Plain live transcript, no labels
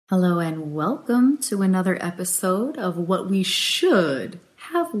Hello and welcome to another episode of What We Should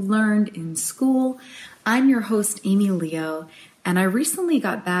Have Learned in School. I'm your host, Amy Leo, and I recently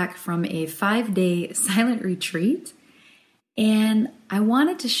got back from a 5-day silent retreat, and I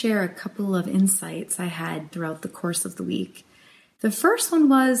wanted to share a couple of insights I had throughout the course of the week. The first one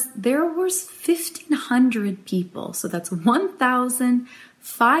was there was 1,500 people, so that's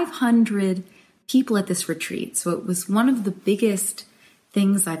 1,500 people at this retreat. So it was one of the biggest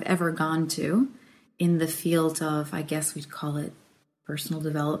things I've ever gone to in the field of, I guess we'd call it personal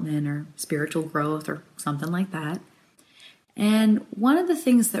development or spiritual growth or something like that. And one of the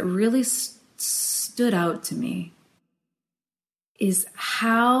things that really stood out to me is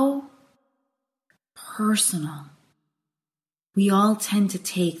how personal we all tend to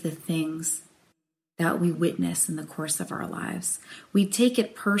take the things that we witness in the course of our lives. We take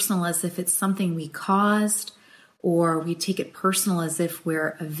it personal as if it's something we caused, or we take it personal as if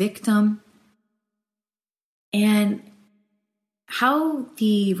we're a victim. And how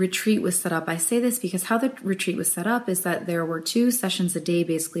the retreat was set up, I say this because how the retreat was set up is that there were 2 sessions a day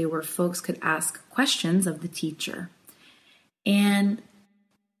basically where folks could ask questions of the teacher. And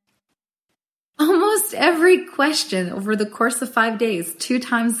almost every question over the course of 5 days, 2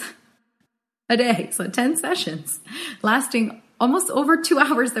 times a day, so 10 sessions, lasting almost over 2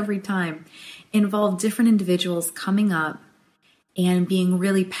 hours every time, involved different individuals coming up and being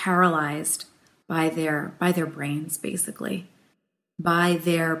really paralyzed by their brains, basically, by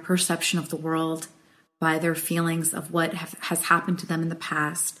their perception of the world, by their feelings of what has happened to them in the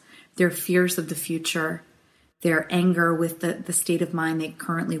past, their fears of the future, their anger with the state of mind they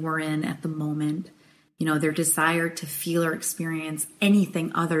currently were in at the moment, their desire to feel or experience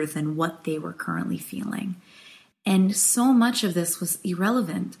anything other than what they were currently feeling. And so much of this was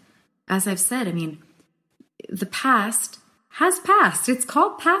irrelevant. As I've said, the past has passed. It's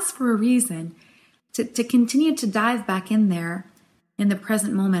called past for a reason. To continue to dive back in there in the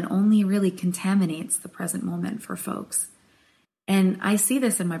present moment only really contaminates the present moment for folks. And I see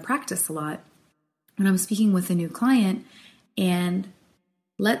this in my practice a lot. When I'm speaking with a new client, and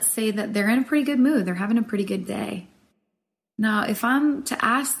let's say that they're in a pretty good mood, they're having a pretty good day. Now, if I'm to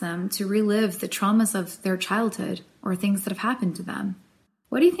ask them to relive the traumas of their childhood or things that have happened to them,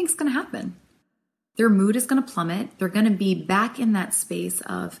 what do you think is going to happen? Their mood is going to plummet. They're going to be back in that space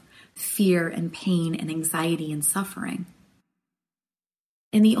of fear and pain and anxiety and suffering.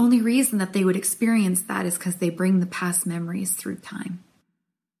 And the only reason that they would experience that is because they bring the past memories through time.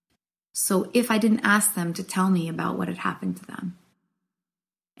 So if I didn't ask them to tell me about what had happened to them,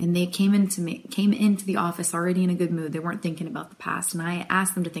 and they came into the office already in a good mood, they weren't thinking about the past, and I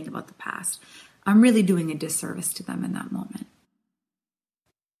asked them to think about the past, I'm really doing a disservice to them in that moment.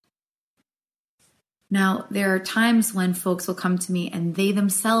 Now, there are times when folks will come to me and they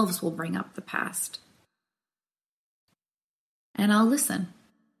themselves will bring up the past. And I'll listen.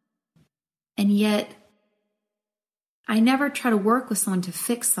 And yet, I never try to work with someone to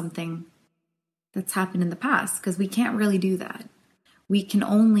fix something that's happened in the past, because we can't really do that. We can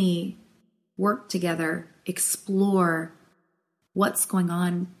only work together, explore what's going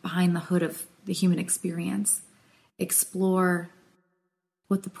on behind the hood of the human experience, explore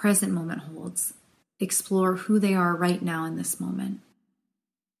what the present moment holds, explore who they are right now in this moment,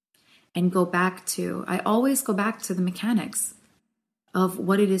 and I always go back to the mechanics of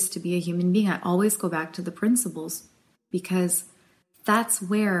what it is to be a human being. I always go back to the principles, because that's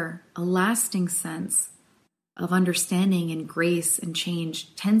where a lasting sense of understanding and grace and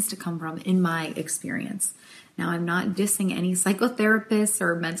change tends to come from, in my experience. Now, I'm not dissing any psychotherapists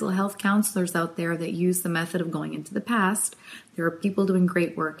or mental health counselors out there that use the method of going into the past. There are people doing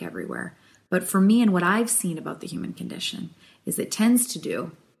great work everywhere. But for me, and what I've seen about the human condition, is it tends to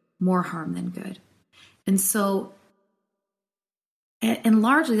do more harm than good. And so, and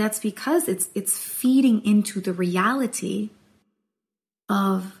largely that's because it's feeding into the reality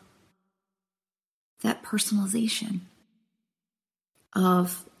of that personalization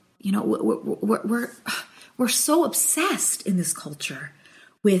of, we're so obsessed in this culture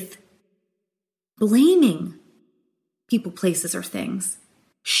with blaming people, places, or things,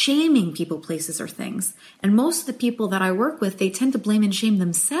 shaming people, places, or things. And most of the people that I work with, they tend to blame and shame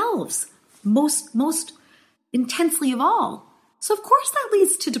themselves most intensely of all. So of course that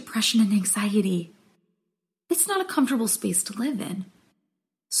leads to depression and anxiety. It's not a comfortable space to live in.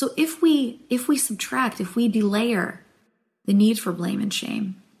 So if we subtract, if we delayer the need for blame and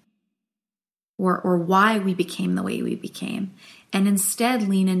shame, or why we became the way we became, and instead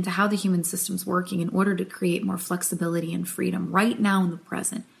lean into how the human system's working in order to create more flexibility and freedom right now in the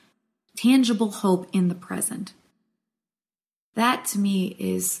present, tangible hope in the present, That to me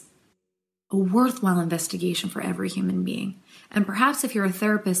is a worthwhile investigation for every human being. And perhaps if you're a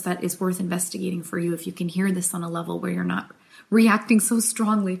therapist, that is worth investigating for you if you can hear this on a level where you're not reacting so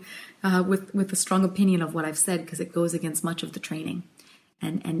strongly with a strong opinion of what I've said, because it goes against much of the training.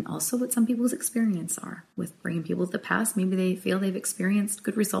 And also what some people's experience are with bringing people to the past. Maybe they feel they've experienced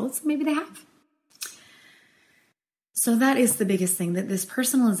good results. Maybe they have. So that is the biggest thing, that this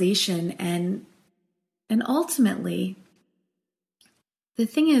personalization and ultimately, the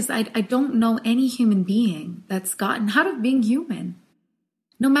thing is, I don't know any human being that's gotten out of being human,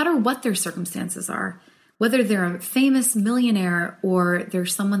 no matter what their circumstances are, whether they're a famous millionaire or they're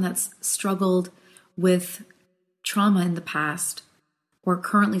someone that's struggled with trauma in the past or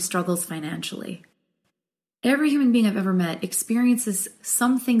currently struggles financially. Every human being I've ever met experiences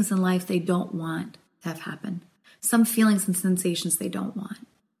some things in life they don't want to have happen, some feelings and sensations they don't want.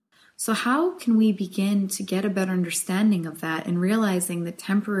 So how can we begin to get a better understanding of that and realizing the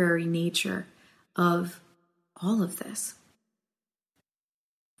temporary nature of all of this?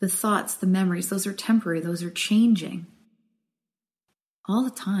 The thoughts, the memories, those are temporary, those are changing all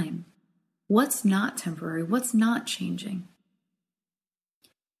the time. What's not temporary? What's not changing?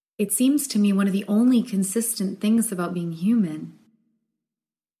 It seems to me one of the only consistent things about being human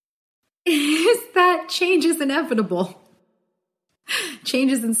is that change is inevitable.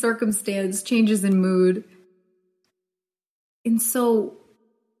 Changes in circumstance, changes in mood. And so,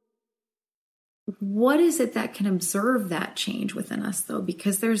 what is it that can observe that change within us, though?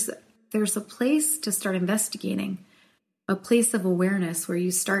 Because there's a place to start investigating, a place of awareness where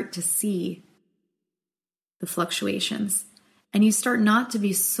you start to see the fluctuations. And you start not to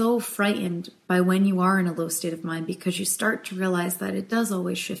be so frightened by when you are in a low state of mind, because you start to realize that it does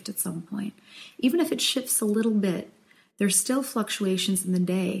always shift at some point. Even if it shifts a little bit, there's still fluctuations in the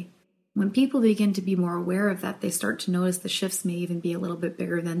day. When people begin to be more aware of that, they start to notice the shifts may even be a little bit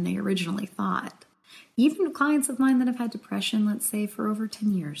bigger than they originally thought. Even clients of mine that have had depression, let's say, for over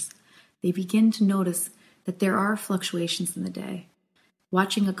 10 years, they begin to notice that there are fluctuations in the day.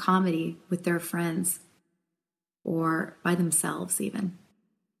 Watching a comedy with their friends or by themselves even,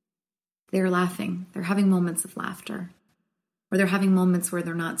 they're laughing. They're having moments of laughter. Or they're having moments where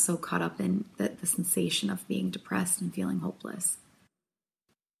they're not so caught up in the sensation of being depressed and feeling hopeless.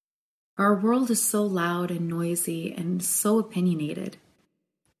 Our world is so loud and noisy and so opinionated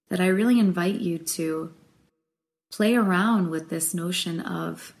that I really invite you to play around with this notion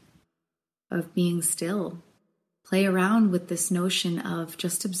of being still. Play around with this notion of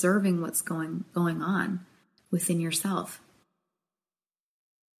just observing what's going on within yourself.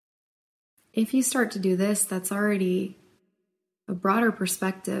 If you start to do this, that's already a broader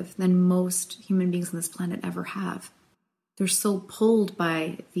perspective than most human beings on this planet ever have. They're so pulled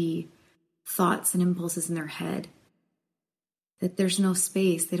by the thoughts and impulses in their head that there's no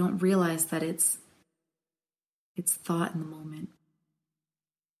space. They don't realize that it's thought in the moment.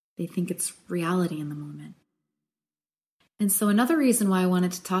 They think it's reality in the moment. And so another reason why I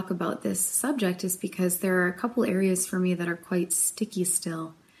wanted to talk about this subject is because there are a couple areas for me that are quite sticky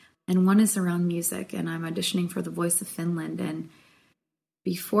still. And one is around music, and I'm auditioning for The Voice of Finland. And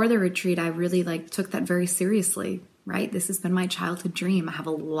before the retreat, I really took that very seriously, right? This has been my childhood dream. I have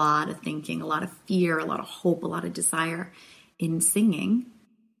a lot of thinking, a lot of fear, a lot of hope, a lot of desire in singing.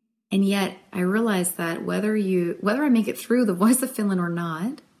 And yet I realized that whether I make it through The Voice of Finland or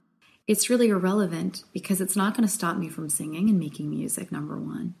not, it's really irrelevant, because it's not going to stop me from singing and making music, number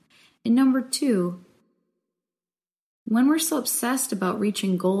one. And number two, when we're so obsessed about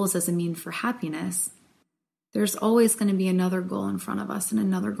reaching goals as a mean for happiness, there's always going to be another goal in front of us and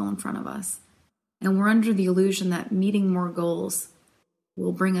another goal in front of us. And we're under the illusion that meeting more goals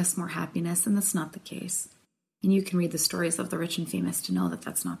will bring us more happiness, and that's not the case. And you can read the stories of the rich and famous to know that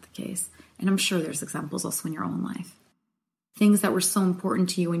that's not the case. And I'm sure there's examples also in your own life. Things that were so important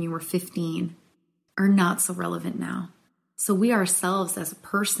to you when you were 15 are not so relevant now. So we ourselves as a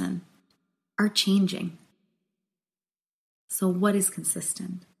person are changing. So what is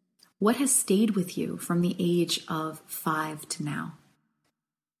consistent? What has stayed with you from the age of 5 to now?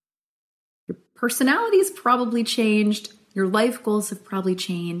 Your personality's probably changed. Your life goals have probably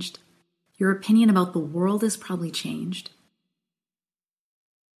changed. Your opinion about the world has probably changed.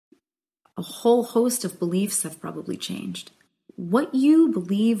 A whole host of beliefs have probably changed. What you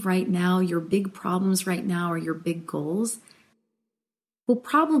believe right now, your big problems right now, or your big goals, will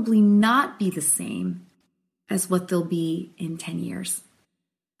probably not be the same as what they'll be in 10 years.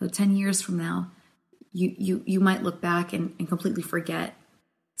 So 10 years from now, you might look back and completely forget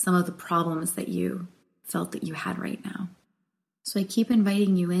some of the problems that you felt that you had right now. So I keep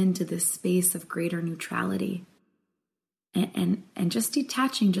inviting you into this space of greater neutrality, and just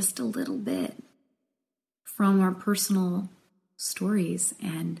detaching just a little bit from our personal stories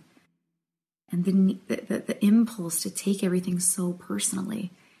and the impulse to take everything so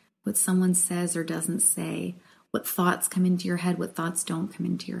personally, what someone says or doesn't say, what thoughts come into your head, what thoughts don't come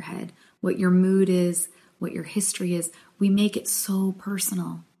into your head, what your mood is, what your history is. We make it so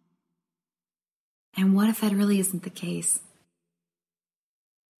personal. And what if that really isn't the case?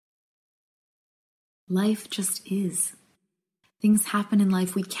 Life just is. Things happen in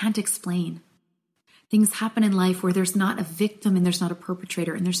life we can't explain. Things happen in life where there's not a victim and there's not a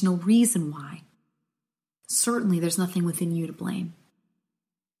perpetrator and there's no reason why. Certainly, there's nothing within you to blame.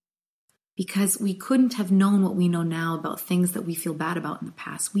 Because we couldn't have known what we know now about things that we feel bad about in the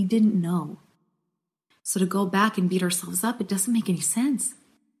past. We didn't know. So to go back and beat ourselves up, it doesn't make any sense.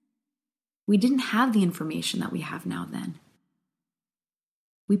 We didn't have the information that we have now then.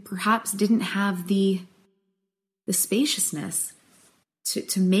 We perhaps didn't have the spaciousness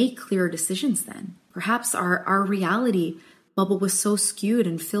to make clearer decisions then. Perhaps our reality bubble was so skewed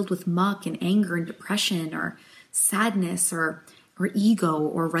and filled with muck and anger and depression or sadness or ego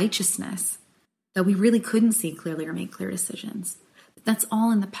or righteousness that we really couldn't see clearly or make clear decisions. But that's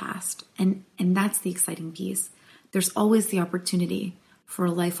all in the past. And that's the exciting piece. There's always the opportunity for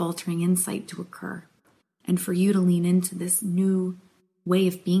a life-altering insight to occur and for you to lean into this new way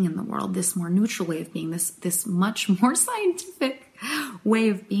of being in the world, this more neutral way of being, this much more scientific way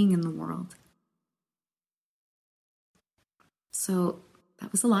of being in the world. So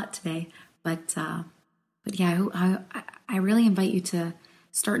that was a lot today, but yeah, I really invite you to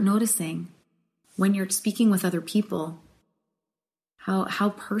start noticing when you're speaking with other people how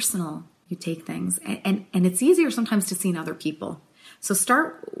personal you take things, and it's easier sometimes to see in other people. So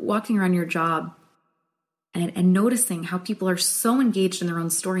start walking around your job and noticing how people are so engaged in their own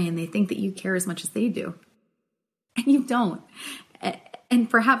story and they think that you care as much as they do. And you don't. And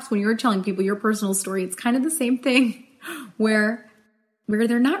perhaps when you're telling people your personal story, it's kind of the same thing where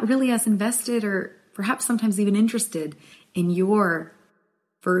they're not really as invested or perhaps sometimes even interested in your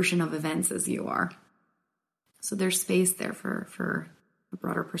version of events as you are. So there's space there for a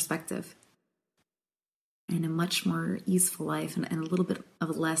broader perspective and a much more easeful life and a little bit of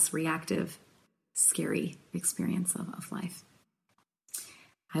a less reactive, scary experience of life.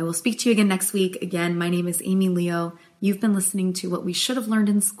 I will speak to you again next week. Again, my name is Amy Leo. You've been listening to What We Should Have Learned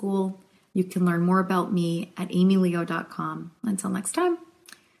in School. You can learn more about me at amyleo.com. Until next time,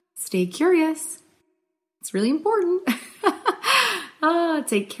 stay curious. It's really important.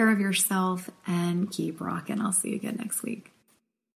 Take care of yourself and keep rocking. I'll see you again next week.